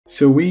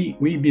So we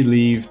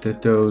believe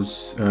that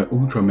those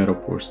ultra metal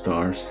poor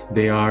stars,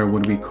 they are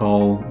what we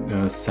call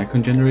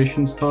second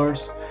generation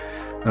stars,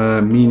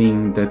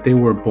 meaning that they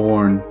were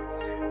born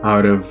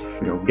out of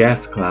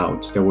gas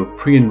clouds that were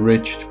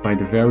pre-enriched by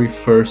the very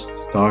first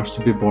stars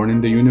to be born in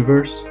the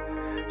universe.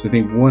 So I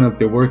think one of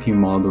the working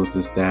models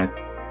is that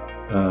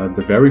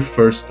the very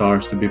first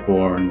stars to be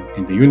born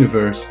in the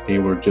universe, they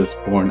were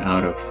just born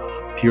out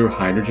of pure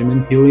hydrogen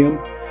and helium.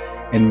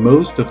 And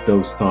most of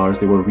those stars,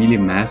 they were really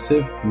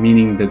massive,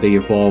 meaning that they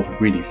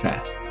evolved really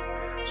fast.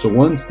 So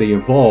once they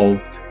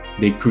evolved,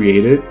 they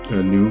created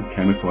new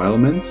chemical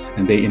elements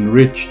and they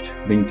enriched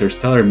the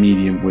interstellar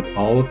medium with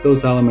all of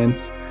those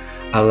elements,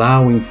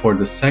 allowing for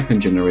the second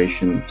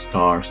generation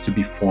stars to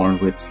be formed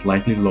with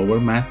slightly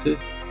lower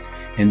masses.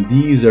 And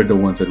these are the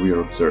ones that we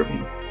are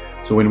observing.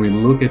 So when we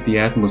look at the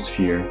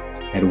atmosphere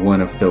at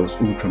one of those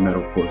ultra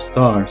metal poor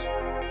stars,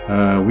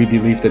 we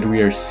believe that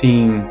we are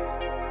seeing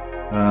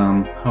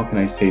how can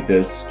I say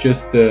this?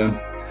 Just the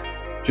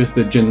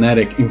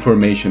genetic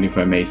information, if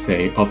I may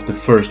say, of the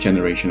first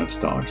generation of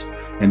stars.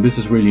 And this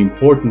is really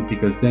important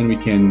because then we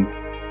can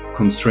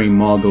constrain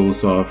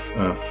models of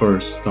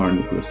first star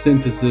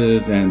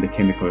nucleosynthesis and the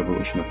chemical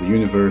evolution of the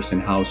universe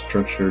and how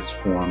structures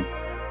form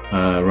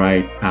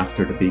right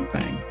after the Big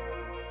Bang.